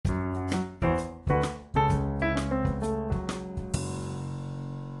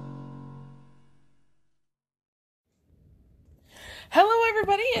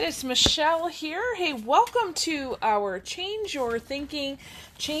it's Michelle here. Hey, welcome to our Change Your Thinking,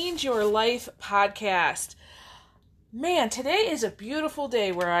 Change Your Life podcast. Man, today is a beautiful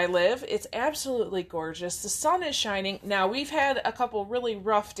day where I live. It's absolutely gorgeous. The sun is shining. Now, we've had a couple really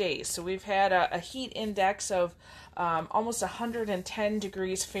rough days. So we've had a heat index of almost 110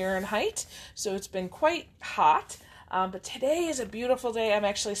 degrees Fahrenheit. So it's been quite hot. But today is a beautiful day. I'm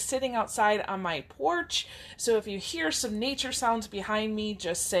actually sitting outside on my porch. So if you hear some nature sounds behind me,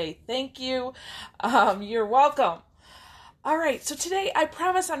 just say thank you. You're welcome. All right, so today I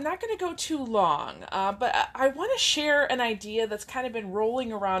promise I'm not going to go too long, but I want to share an idea that's kind of been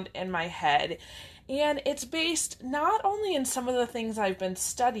rolling around in my head. And it's based not only in some of the things I've been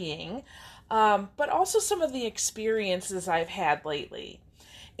studying, but also some of the experiences I've had lately.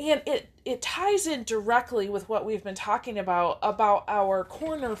 And it ties in directly with what we've been talking about our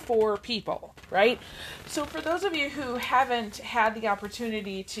Corner 4 people, right? So for those of you who haven't had the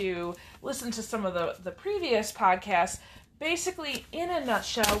opportunity to listen to some of the previous podcasts, basically, in a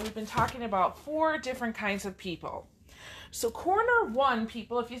nutshell, we've been talking about 4 different kinds of people. So Corner 1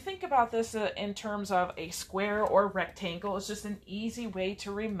 people, if you think about this in terms of a square or rectangle, it's just an easy way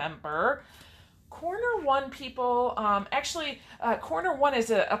to remember. Corner 1 people, Corner 1 is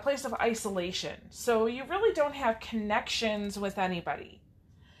a place of isolation. So you really don't have connections with anybody.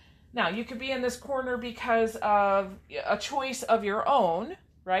 Now, you could be in this corner because of a choice of your own,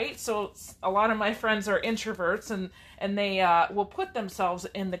 right? So a lot of my friends are introverts and they will put themselves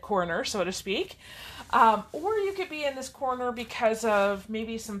in the corner, so to speak. Or you could be in this corner because of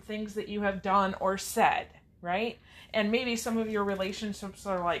maybe some things that you have done or said, right? And maybe some of your relationships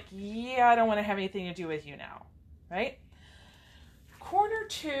are like, yeah, I don't want to have anything to do with you now, right? Corner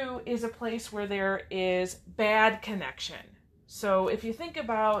 2 is a place where there is bad connection. So if you think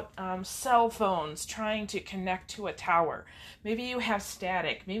about cell phones trying to connect to a tower, maybe you have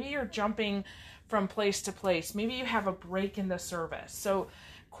static, maybe you're jumping from place to place, maybe you have a break in the service. So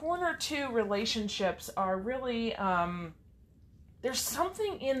Corner 2 relationships are really, there's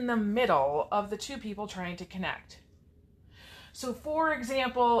something in the middle of the two people trying to connect. So for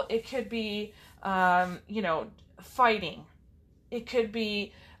example, it could be, fighting. It could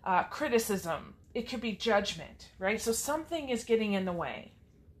be criticism. It could be judgment, right? So something is getting in the way.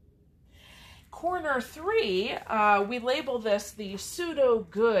 Corner 3, we label this the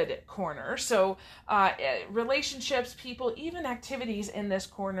pseudo-good corner. So relationships, people, even activities in this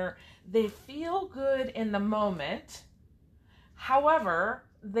corner, they feel good in the moment. However,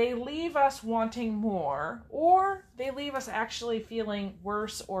 they leave us wanting more, or they leave us actually feeling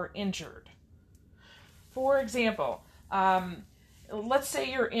worse or injured. For example, let's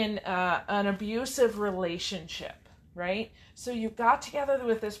say you're in an abusive relationship, right? So you got together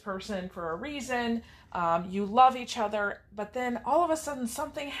with this person for a reason, you love each other, but then all of a sudden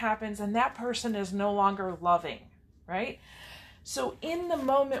something happens and that person is no longer loving, right? So in the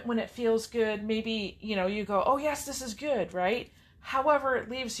moment when it feels good, maybe, you go, oh yes, this is good, right? However, it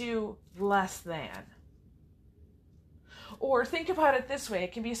leaves you less than. Or think about it this way.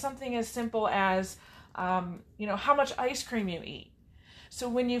 It can be something as simple as, how much ice cream you eat. So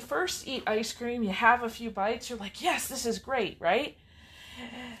when you first eat ice cream, you have a few bites, you're like, yes, this is great, right?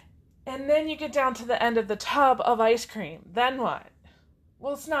 And then you get down to the end of the tub of ice cream. Then what?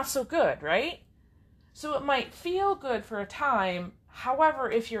 Well, it's not so good, right? So it might feel good for a time. However,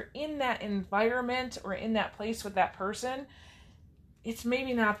 if you're in that environment or in that place with that person, it's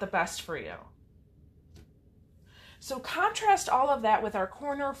maybe not the best for you. So contrast all of that with our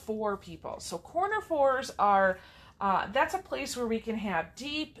Corner 4 people. So Corner 4s are, that's a place where we can have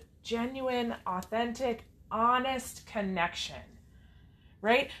deep, genuine, authentic, honest connection,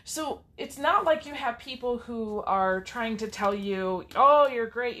 right? So it's not like you have people who are trying to tell you, oh, you're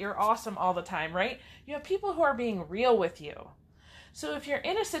great, you're awesome all the time, right? You have people who are being real with you. So if you're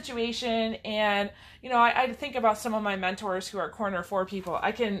in a situation and, I think about some of my mentors who are Corner 4 people,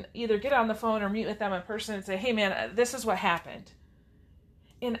 I can either get on the phone or meet with them in person and say, hey man, this is what happened.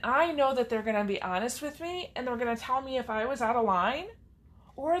 And I know that they're going to be honest with me and they're going to tell me if I was out of line,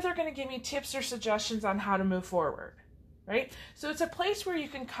 or they're going to give me tips or suggestions on how to move forward, right? So it's a place where you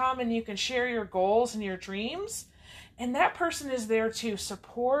can come and you can share your goals and your dreams. And that person is there to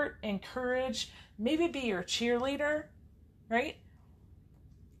support, encourage, maybe be your cheerleader, right?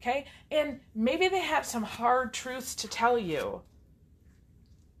 Okay, and maybe they have some hard truths to tell you,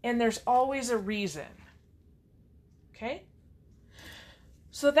 and there's always a reason, okay?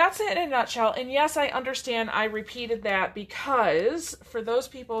 So that's it in a nutshell, and yes, I understand I repeated that because for those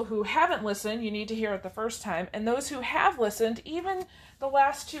people who haven't listened, you need to hear it the first time, and those who have listened, even the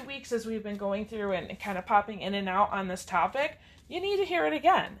last 2 weeks as we've been going through and kind of popping in and out on this topic, you need to hear it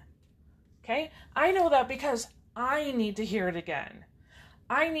again, Okay? I know that because I need to hear it again.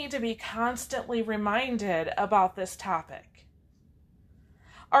 I need to be constantly reminded about this topic.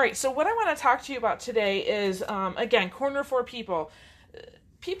 All right, so what I want to talk to you about today is, again, Corner for People.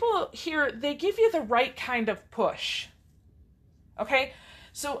 People here, they give you the right kind of push. Okay?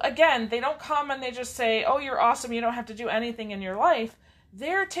 So again, they don't come and they just say, oh, you're awesome, you don't have to do anything in your life.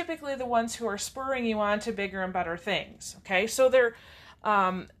 They're typically the ones who are spurring you on to bigger and better things. Okay? So they're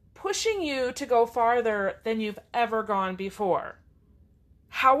pushing you to go farther than you've ever gone before.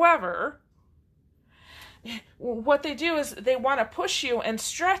 However, what they do is they want to push you and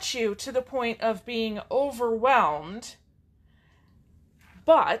stretch you to the point of being overwhelmed,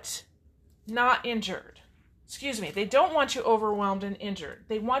 but not injured. Excuse me. They don't want you overwhelmed and injured.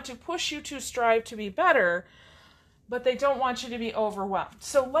 They want to push you to strive to be better, but they don't want you to be overwhelmed.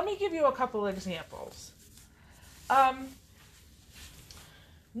 So let me give you a couple examples.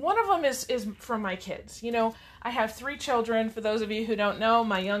 One of them is from my kids. You know, I have 3 children. For those of you who don't know,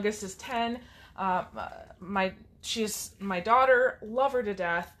 my youngest is 10. She's my daughter. Love her to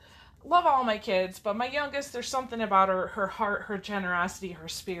death. Love all my kids, but my youngest, there's something about her heart, her generosity, her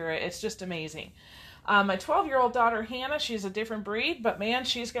spirit. It's just amazing. My 12-year-old daughter, Hannah, she's a different breed, but man,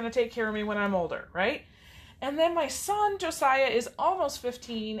 she's going to take care of me when I'm older, right? And then my son, Josiah, is almost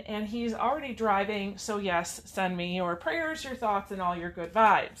 15, and he's already driving. So yes, send me your prayers, your thoughts, and all your good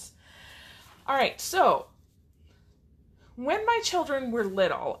vibes. All right, so when my children were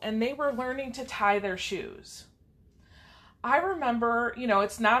little and they were learning to tie their shoes, I remember, you know,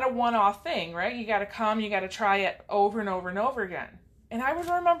 it's not a one-off thing, right? You got to come, you got to try it over and over and over again. And I would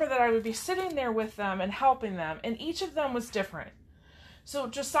remember that I would be sitting there with them and helping them, and each of them was different. So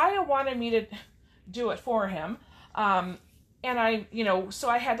Josiah wanted me to do it for him. And I, you know, so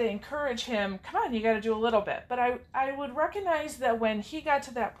I had to encourage him, come on, you got to do a little bit. But I would recognize that when he got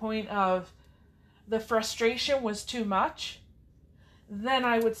to that point of the frustration was too much, then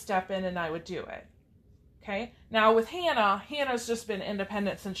I would step in and I would do it. Okay. Now with Hannah's just been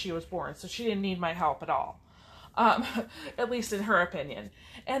independent since she was born, so she didn't need my help at all. At least in her opinion.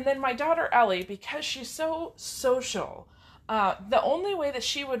 And then my daughter Ellie, because she's so social, the only way that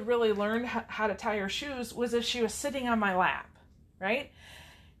she would really learn how to tie her shoes was if she was sitting on my lap, right?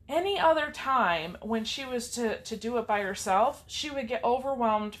 Any other time when she was to do it by herself, she would get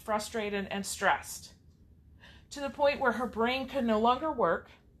overwhelmed, frustrated, and stressed to the point where her brain could no longer work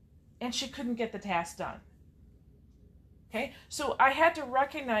and she couldn't get the task done. Okay, so I had to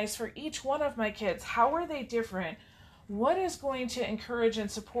recognize for each one of my kids, how are they different? What is going to encourage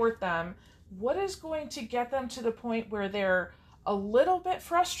and support them? What is going to get them to the point where they're a little bit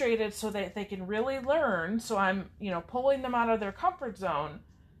frustrated so that they can really learn? So I'm, you know, pulling them out of their comfort zone.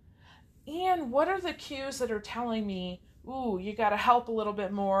 And what are the cues that are telling me, ooh, you got to help a little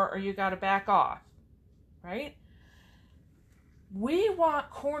bit more or you got to back off, right? We want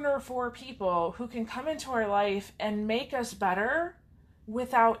Corner for People who can come into our life and make us better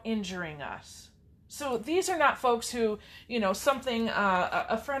without injuring us. So these are not folks who, you know, something,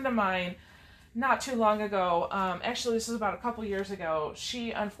 a friend of mine not too long ago, actually this was about a couple years ago,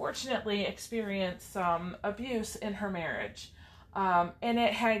 she unfortunately experienced some abuse in her marriage. And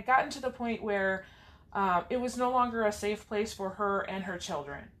it had gotten to the point where it was no longer a safe place for her and her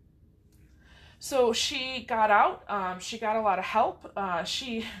children. So she got out, she got a lot of help.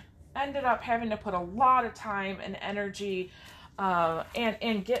 She ended up having to put a lot of time and energy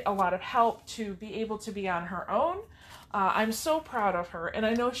and get a lot of help to be able to be on her own. I'm so proud of her, and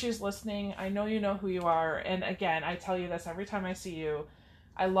I know she's listening. I know you know who you are, and again, I tell you this every time I see you.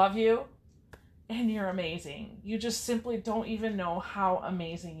 I love you, and you're amazing. You just simply don't even know how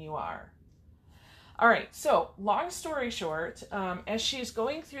amazing you are. All right, so long story short, as she's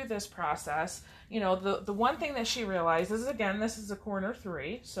going through this process, you know, the one thing that she realizes, again, this is a corner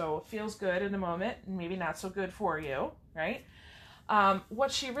 3, so it feels good in the moment, and maybe not so good for you, right?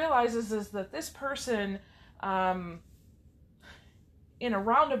 What she realizes is that this person, in a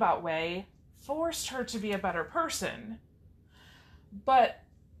roundabout way, forced her to be a better person, but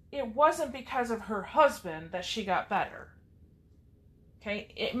it wasn't because of her husband that she got better. Okay,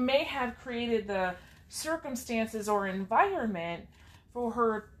 it may have created the circumstances or environment for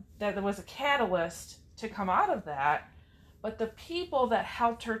her that there was a catalyst to come out of that, but the people that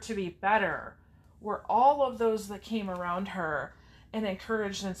helped her to be better were all of those that came around her and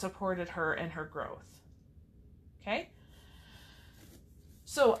encouraged and supported her in her growth. Okay?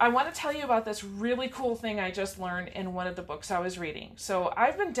 So I want to tell you about this really cool thing I just learned in one of the books I was reading. So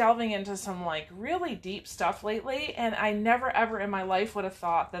I've been delving into some like really deep stuff lately, and I never ever in my life would have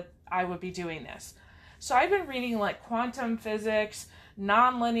thought that I would be doing this. So I've been reading like quantum physics,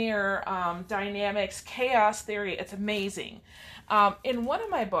 nonlinear dynamics, chaos theory. It's amazing. In one of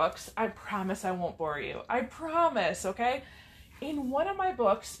my books, I promise I won't bore you. I promise, okay? In one of my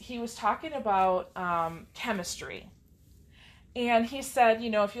books, he was talking about chemistry. And he said,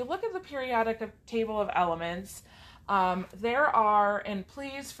 if you look at the periodic table of elements, there are, and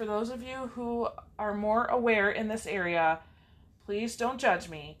please, for those of you who are more aware in this area, please don't judge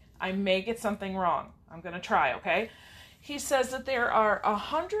me. I may get something wrong. I'm going to try, okay? He says that there are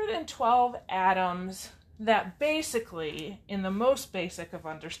 112 atoms that basically, in the most basic of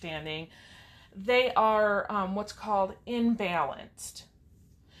understanding, they are what's called imbalanced.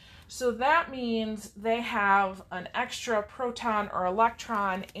 So that means they have an extra proton or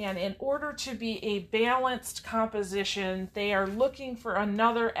electron, and in order to be a balanced composition, they are looking for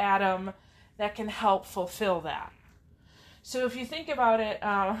another atom that can help fulfill that. So if you think about it,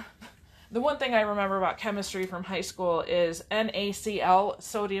 the one thing I remember about chemistry from high school is NaCl,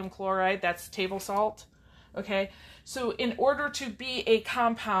 sodium chloride, that's table salt. Okay, so in order to be a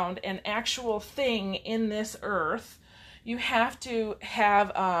compound, an actual thing in this earth, you have to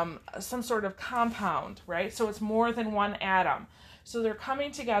have some sort of compound, right? So it's more than one atom. So they're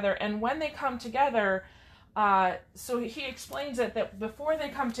coming together, and when they come together, so he explains it that before they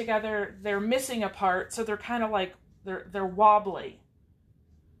come together, they're missing a part, so they're kind of like, they're wobbly.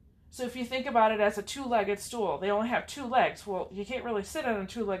 So if you think about it as a two-legged stool, they only have two legs. Well, you can't really sit on a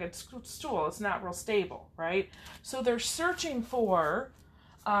two-legged stool. It's not real stable, right? So they're searching for,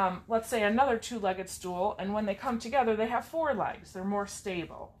 let's say, another two-legged stool, and when they come together, they have four legs. They're more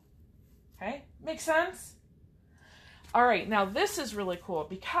stable. Okay? Make sense? All right, now this is really cool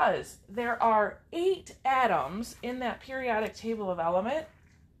because there are 8 atoms in that periodic table of element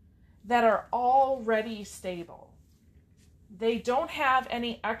that are already stable. They don't have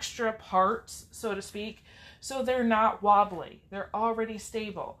any extra parts, so to speak, so they're not wobbly. They're already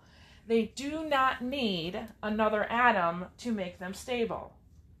stable. They do not need another atom to make them stable.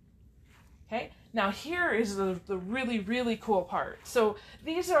 Okay, now here is the really, really cool part. So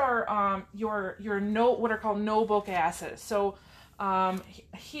these are your what are called noble gases. So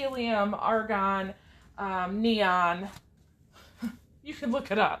helium, argon, neon. You can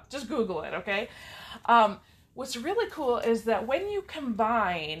look it up. Just Google it, okay? What's really cool is that when you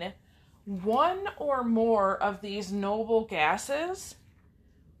combine one or more of these noble gases,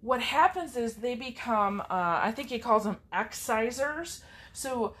 what happens is they become, I think he calls them excisors.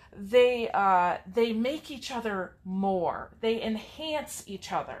 So they make each other more. They enhance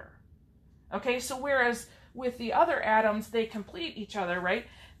each other. Okay, so whereas with the other atoms, they complete each other, right?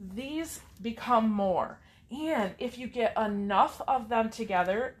 These become more. And if you get enough of them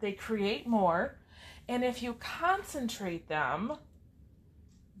together, they create more. And if you concentrate them,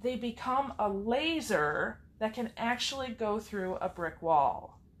 they become a laser that can actually go through a brick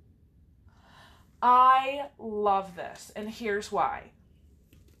wall. I love this, and here's why.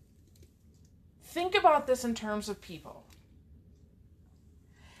 Think about this in terms of people.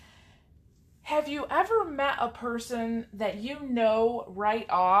 Have you ever met a person that you know right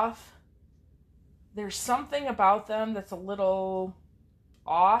off there's something about them that's a little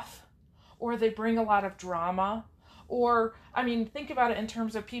off, or they bring a lot of drama? Or, I mean, think about it in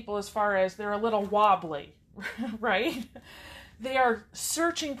terms of people as far as they're a little wobbly, right? They are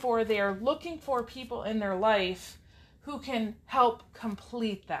looking for people in their life who can help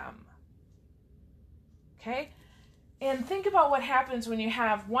complete them. Okay? And think about what happens when you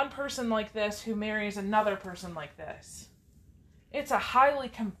have one person like this who marries another person like this. It's a highly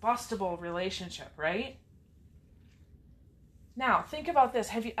combustible relationship, right? Now, think about this.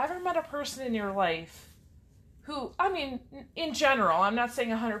 Have you ever met a person in your life who, I mean, in general, I'm not saying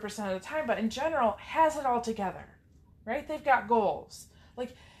 100% of the time, but in general, has it all together, right? They've got goals.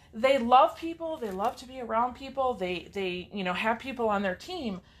 Like, they love people, they love to be around people, they have people on their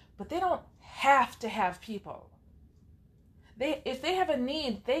team, but they don't have to have people. If they have a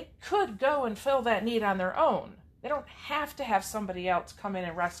need, they could go and fill that need on their own. They don't have to have somebody else come in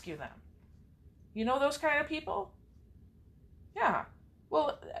and rescue them. You know those kind of people? Yeah.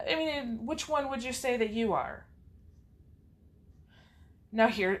 Well, I mean, which one would you say that you are? Now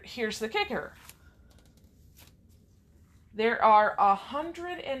here's the kicker. There are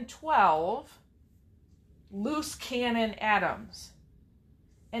 112 loose cannon atoms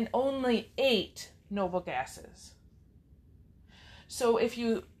and only 8 noble gases. So if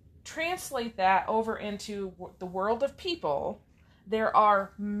you translate that over into the world of people, there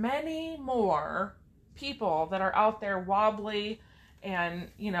are many more people that are out there wobbly and,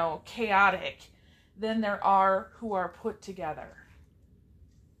 chaotic than there are who are put together.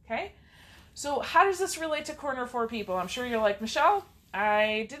 Okay? So how does this relate to Corner for People? I'm sure you're like, Michelle,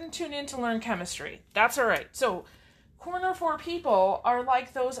 I didn't tune in to learn chemistry. That's all right. So, corner 4 people are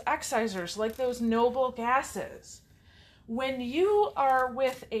like those excisers, like those noble gases. When you are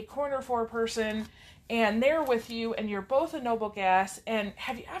with a corner 4 person and they're with you and you're both a noble gas, and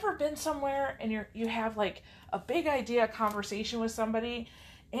have you ever been somewhere and you have like a big idea conversation with somebody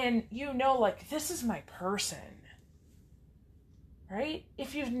and you know, like, this is my person, right?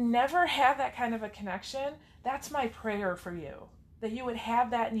 If you've never had that kind of a connection, that's my prayer for you, that you would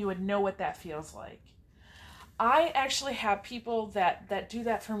have that and you would know what that feels like. I actually have people that do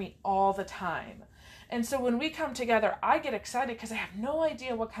that for me all the time. And so when we come together, I get excited because I have no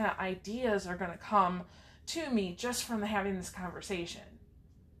idea what kind of ideas are going to come to me just from having this conversation.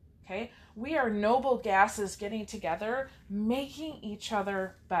 Okay? We are noble gases getting together, making each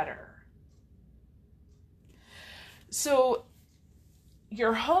other better. So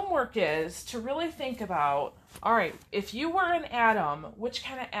your homework is to really think about, all right, if you were an atom, which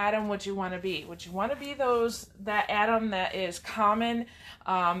kind of atom would you want to be? Would you want to be that atom that is common,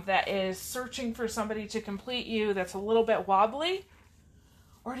 that is searching for somebody to complete you, that's a little bit wobbly?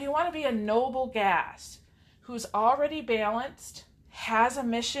 Or do you want to be a noble gas who's already balanced, has a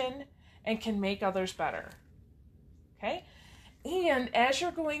mission, and can make others better? Okay? And as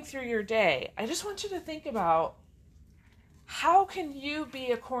you're going through your day, I just want you to think about, how can you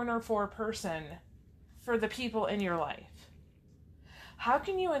be a corner 4 person for the people in your life? How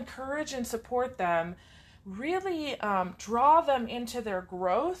can you encourage and support them, really draw them into their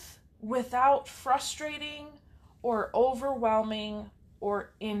growth without frustrating or overwhelming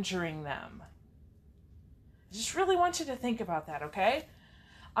or injuring them? I just really want you to think about that, okay?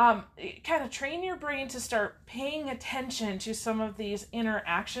 Kind of train your brain to start paying attention to some of these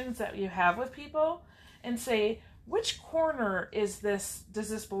interactions that you have with people and say, which corner does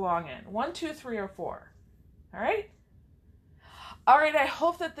this belong in? 1, 2, 3, or 4? All right? All right, I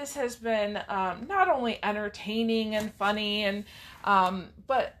hope that this has been not only entertaining and funny,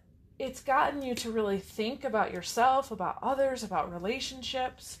 but it's gotten you to really think about yourself, about others, about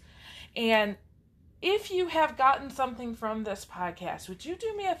relationships. And if you have gotten something from this podcast, would you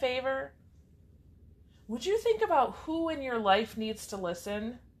do me a favor? Would you think about who in your life needs to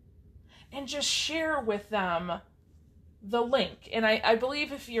listen and just share with them the link? And I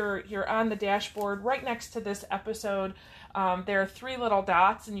believe if you're on the dashboard right next to this episode, there are 3 little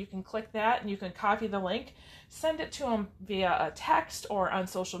dots, and you can click that and you can copy the link, send it to them via a text or on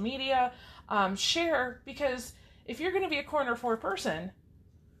social media. Share, because if you're going to be a corner 4 person,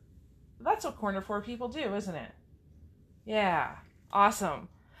 that's what corner 4 people do, isn't it? Yeah, awesome.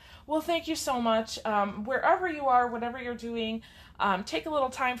 Well, thank you so much. Wherever you are, whatever you're doing, take a little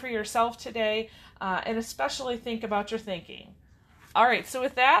time for yourself today, and especially think about your thinking. All right, so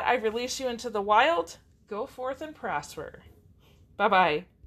with that, I release you into the wild. Go forth and prosper. Bye-bye.